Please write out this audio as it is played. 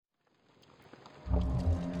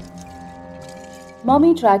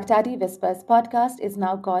Mommy Track Daddy Whispers podcast is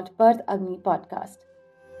now called Birth Agni Podcast.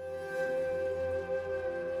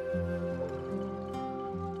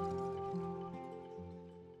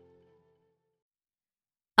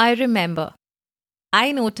 I remember,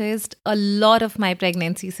 I noticed a lot of my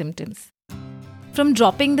pregnancy symptoms. From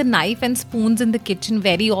dropping the knife and spoons in the kitchen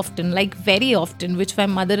very often, which my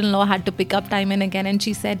mother in law had to pick up time and again, and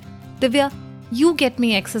she said, Divya, you get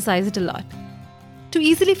me exercised a lot. To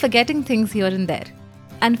easily forgetting things here and there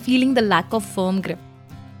and feeling the lack of firm grip.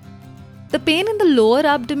 The pain in the lower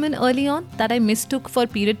abdomen early on that I mistook for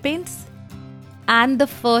period pains, and the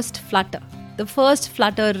first flutter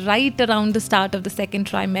right around the start of the second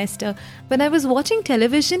trimester when I was watching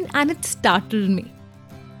television and it startled me.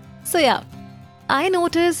 So yeah, I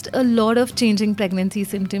noticed a lot of changing pregnancy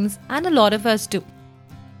symptoms, and a lot of us do.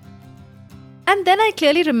 And then I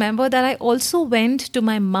clearly remember that I also went to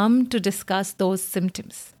my mum to discuss those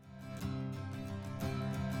symptoms.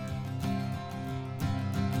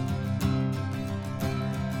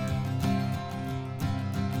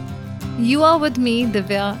 You are with me,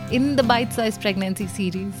 Divya, in the Bite-Size Pregnancy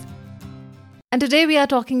series. And today we are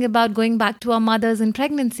talking about going back to our mothers in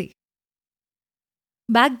pregnancy.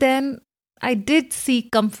 Back then, I did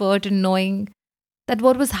seek comfort in knowing that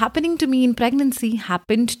what was happening to me in pregnancy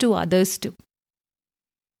happened to others too.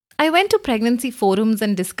 I went to pregnancy forums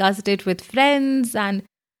and discussed it with friends and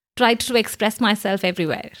tried to express myself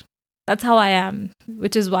everywhere. That's how I am,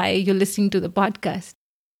 which is why you're listening to the podcast.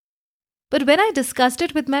 But when I discussed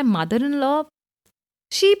it with my mother-in-law,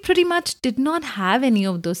 she pretty much did not have any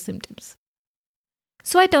of those symptoms.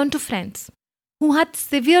 So I turned to friends who had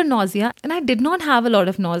severe nausea, and I did not have a lot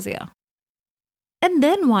of nausea. And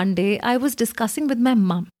then one day I was discussing with my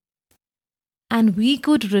mum, and we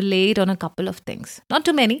could relate on a couple of things. Not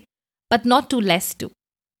too many, but not too less too.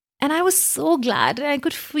 And I was so glad, and I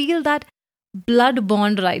could feel that blood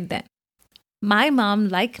bond right then. My mom,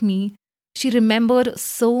 like me, she remembered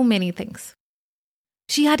so many things.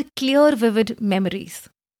 She had clear, vivid memories.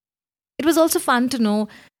 It was also fun to know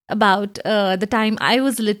about the time I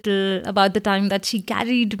was little, about the time that she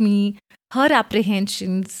carried me, her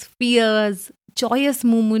apprehensions, fears, joyous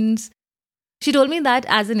moments. She told me that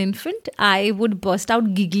as an infant, I would burst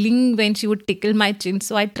out giggling when she would tickle my chin.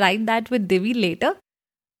 So I tried that with Devi later,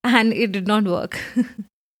 and it did not work.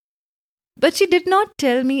 But she did not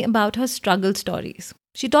tell me about her struggle stories.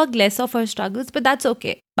 She talked less of her struggles, but that's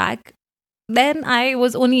okay. Back then, I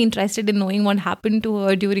was only interested in knowing what happened to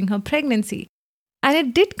her during her pregnancy. And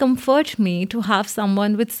it did comfort me to have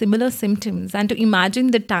someone with similar symptoms and to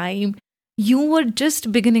imagine the time you were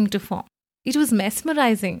just beginning to form. It was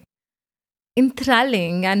mesmerizing,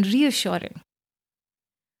 enthralling, and reassuring.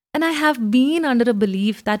 And I have been under a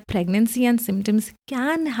belief that pregnancy and symptoms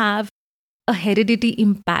can have a heredity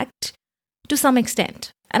impact to some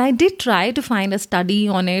extent. And I did try to find a study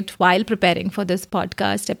on it while preparing for this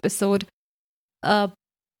podcast episode, to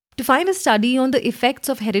find a study on the effects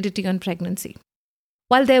of heredity on pregnancy.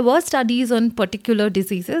 While there were studies on particular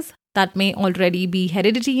diseases that may already be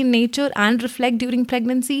hereditary in nature and reflect during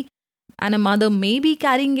pregnancy, and a mother may be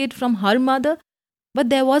carrying it from her mother, but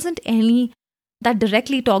there wasn't any that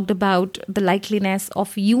directly talked about the likeliness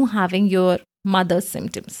of you having your mother's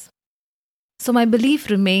symptoms. So my belief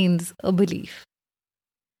remains a belief.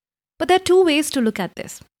 But there are two ways to look at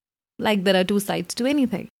this, like there are two sides to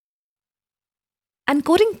anything. And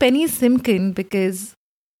quoting Penny Simkin because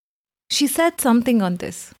she said something on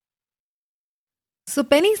this. So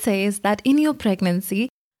Penny says that in your pregnancy,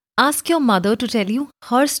 ask your mother to tell you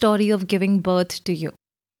her story of giving birth to you.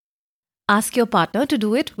 Ask your partner to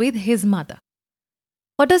do it with his mother.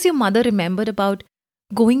 What does your mother remember about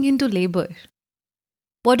going into labor?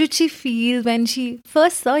 What did she feel when she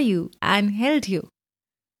first saw you and held you?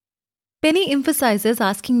 Penny emphasizes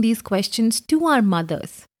asking these questions to our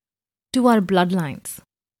mothers, to our bloodlines.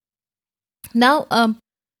 Now,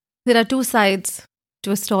 there are two sides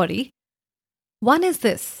to a story. One is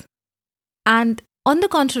this. And on the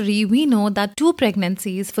contrary, we know that two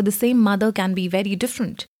pregnancies for the same mother can be very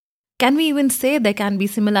different. Can we even say there can be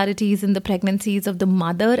similarities in the pregnancies of the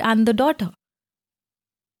mother and the daughter?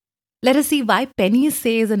 Let us see why Penny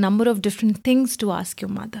says a number of different things to ask your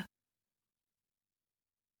mother.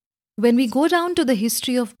 When we go down to the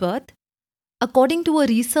history of birth, according to a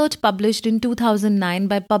research published in 2009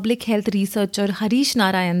 by public health researcher Harish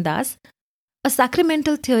Narayan Das, a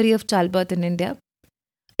sacramental theory of childbirth in India,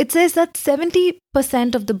 it says that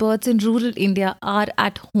 70% of the births in rural India are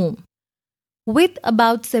at home, with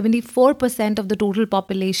about 74% of the total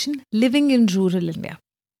population living in rural India.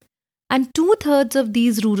 And 2/3 of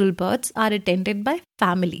these rural births are attended by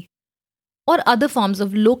family or other forms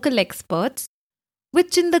of local experts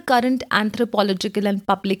which in the current anthropological and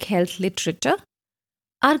public health literature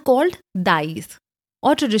are called DIEs,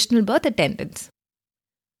 or traditional birth attendants.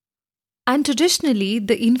 And traditionally,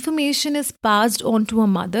 the information is passed on to a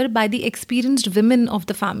mother by the experienced women of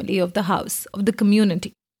the family, of the house, of the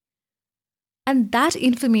community. And that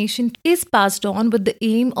information is passed on with the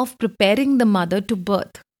aim of preparing the mother to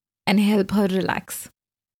birth and help her relax.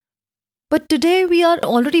 But today, we are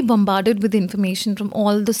already bombarded with information from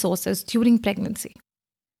all the sources during pregnancy.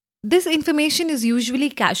 This information is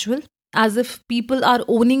usually casual, as if people are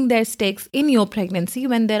owning their stakes in your pregnancy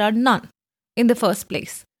when there are none in the first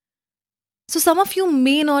place. So some of you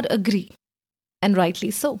may not agree, and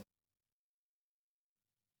rightly so.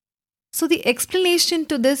 So the explanation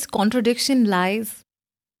to this contradiction lies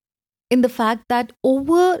in the fact that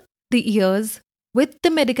over the years, with the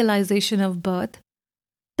medicalization of birth,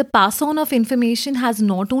 the pass on of information has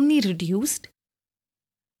not only reduced,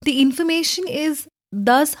 the information is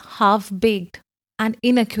thus half-baked and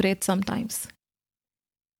inaccurate sometimes.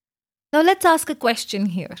 Now let's ask a question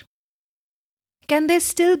here. Can there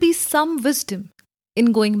still be some wisdom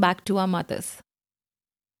in going back to our mothers?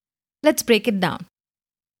 Let's break it down.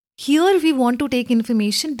 Here we want to take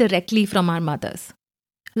information directly from our mothers.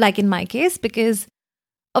 Like in my case, because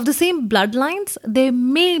of the same bloodlines, there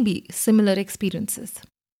may be similar experiences.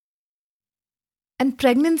 And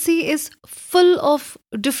pregnancy is full of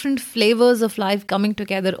different flavors of life coming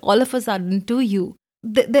together all of a sudden to you.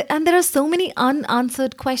 And there are so many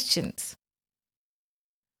unanswered questions.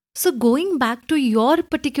 So going back to your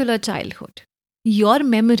particular childhood, your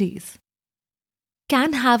memories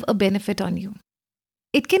can have a benefit on you.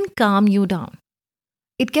 It can calm you down.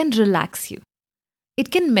 It can relax you.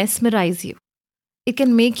 It can mesmerize you. It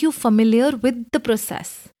can make you familiar with the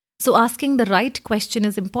process. So asking the right question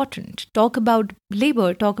is important. Talk about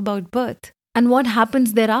labor, talk about birth, and what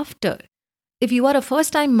happens thereafter. If you are a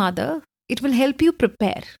first-time mother, it will help you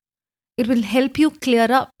prepare. It will help you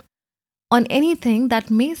clear up on anything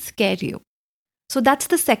that may scare you. So that's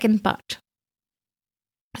the second part.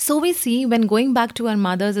 So we see when going back to our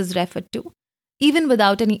mothers is referred to, even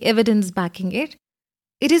without any evidence backing it,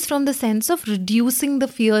 it is from the sense of reducing the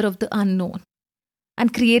fear of the unknown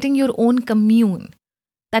and creating your own commune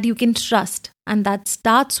that you can trust, and that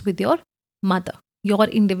starts with your mother, your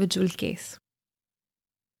individual case.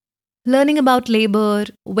 Learning about labor,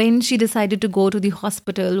 when she decided to go to the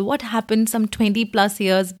hospital, what happened some 20 plus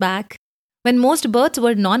years back, when most births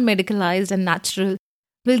were non-medicalized and natural,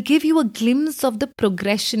 will give you a glimpse of the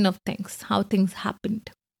progression of things, how things happened.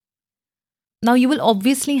 Now, you will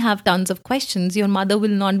obviously have tons of questions. Your mother will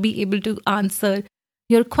not be able to answer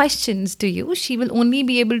your questions to you. She will only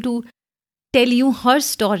be able to tell you her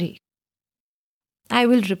story. I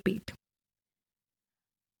will repeat.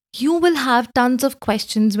 You will have tons of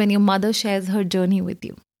questions when your mother shares her journey with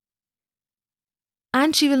you.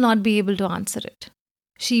 And she will not be able to answer it.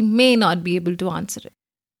 She may not be able to answer it.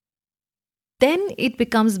 Then it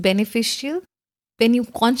becomes beneficial when you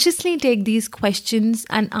consciously take these questions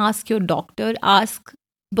and ask your doctor, ask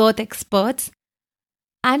birth experts,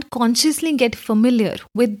 and consciously get familiar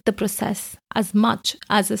with the process as much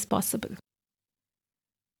as is possible.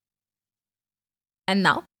 And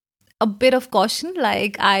now, a bit of caution,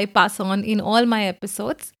 like I pass on in all my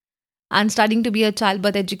episodes. And studying to be a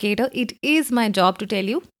childbirth educator, it is my job to tell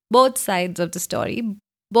you both sides of the story,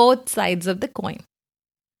 both sides of the coin.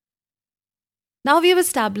 Now we have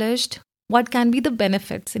established what can be the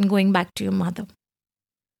benefits in going back to your mother.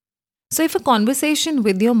 So if a conversation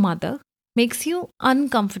with your mother makes you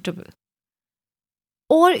uncomfortable,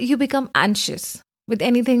 or you become anxious with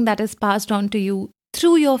anything that is passed on to you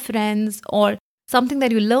through your friends or something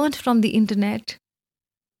that you learned from the internet,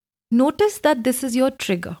 notice that this is your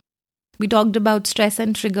trigger. We talked about stress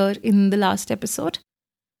and trigger in the last episode.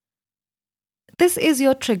 This is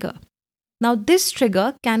your trigger. Now, this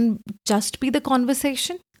trigger can just be the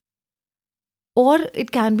conversation, or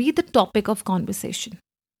it can be the topic of conversation.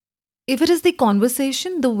 If it is the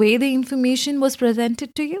conversation, the way the information was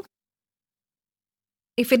presented to you,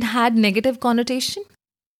 if it had negative connotation,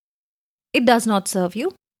 it does not serve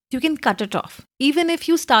you. You can cut it off. Even if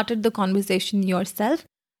you started the conversation yourself,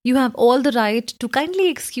 you have all the right to kindly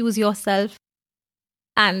excuse yourself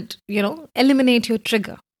and, eliminate your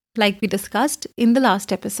trigger, like we discussed in the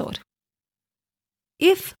last episode.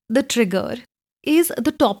 If the trigger is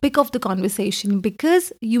the topic of the conversation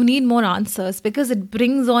because you need more answers, because it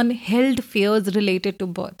brings on held fears related to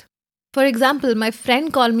birth. For example, my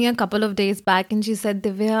friend called me a couple of days back and she said,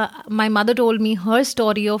 Divya, my mother told me her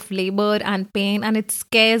story of labor and pain and it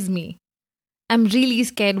scares me. I'm really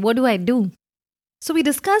scared. What do I do? So we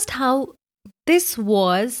discussed how this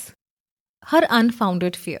was her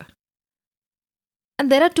unfounded fear.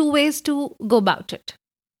 And there are two ways to go about it: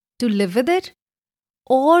 to live with it,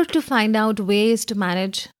 or to find out ways to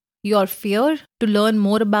manage your fear, to learn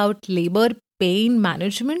more about labor pain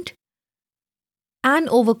management and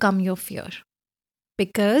overcome your fear.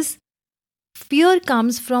 Because fear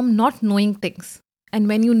comes from not knowing things. And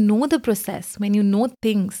when you know the process, when you know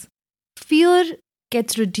things, fear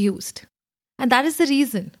gets reduced. And that is the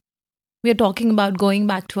reason we are talking about going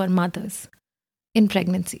back to our mothers in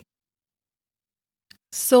pregnancy.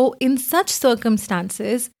 So, in such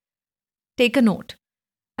circumstances, take a note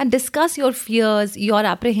and discuss your fears, your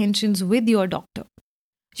apprehensions with your doctor.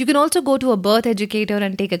 You can also go to a birth educator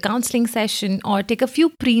and take a counseling session or take a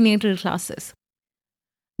few prenatal classes.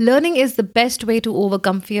 Learning is the best way to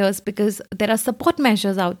overcome fears because there are support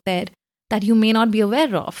measures out there that you may not be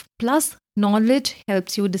aware of. Plus, knowledge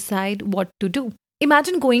helps you decide what to do.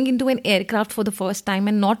 Imagine going into an aircraft for the first time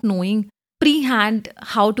and not knowing pre-hand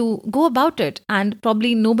how to go about it, and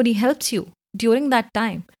probably nobody helps you during that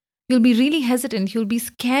time. You'll be really hesitant. You'll be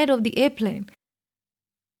scared of the airplane.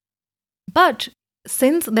 But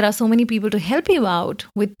since there are so many people to help you out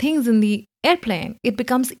with things in the airplane, it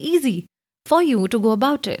becomes easy for you to go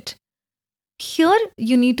about it. Here,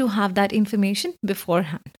 you need to have that information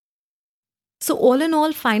beforehand. So all in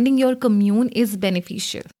all, finding your commune is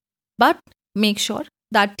beneficial. But make sure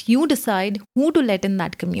that you decide who to let in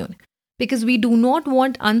that commune, because we do not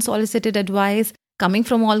want unsolicited advice coming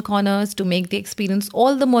from all corners to make the experience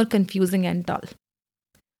all the more confusing and dull.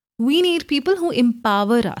 We need people who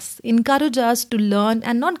empower us, encourage us to learn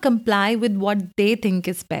and not comply with what they think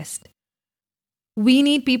is best. We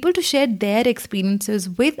need people to share their experiences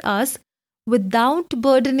with us without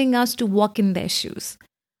burdening us to walk in their shoes.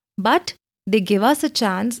 But they give us a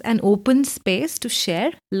chance, an open space to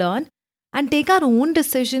share, learn, and take our own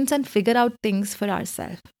decisions and figure out things for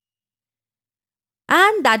ourselves.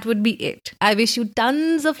 And that would be it. I wish you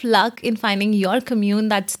tons of luck in finding your commune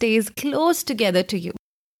that stays close together to you.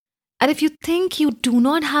 And if you think you do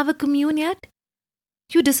not have a commune yet,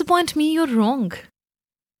 you disappoint me, you're wrong.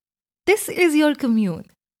 This is your commune.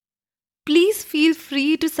 Please feel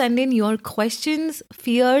free to send in your questions,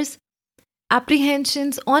 fears,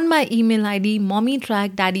 apprehensions on my email ID,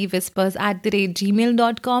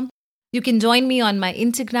 mommytrackdaddyWhispers@gmail.com. You can join me on my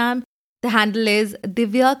Instagram. The handle is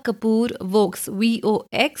Divya Kapoor Vox,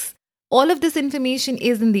 VOX. All of this information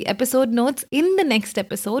is in the episode notes. In the next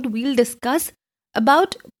episode, we'll discuss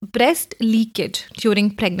about breast leakage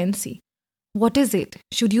during pregnancy. What is it?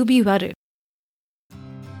 Should you be worried?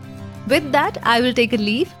 With that, I will take a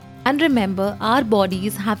leave. And remember, our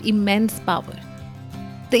bodies have immense power.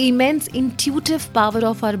 The immense intuitive power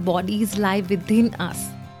of our bodies lie within us.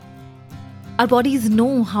 Our bodies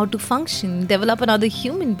know how to function, develop another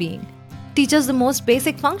human being, teach us the most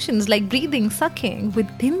basic functions like breathing, sucking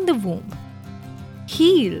within the womb,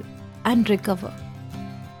 heal and recover.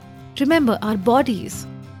 Remember, our bodies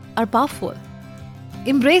are powerful.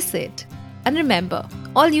 Embrace it. And remember,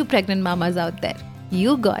 all you pregnant mamas out there,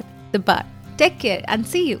 you got the part. Take care and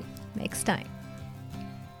see you next time.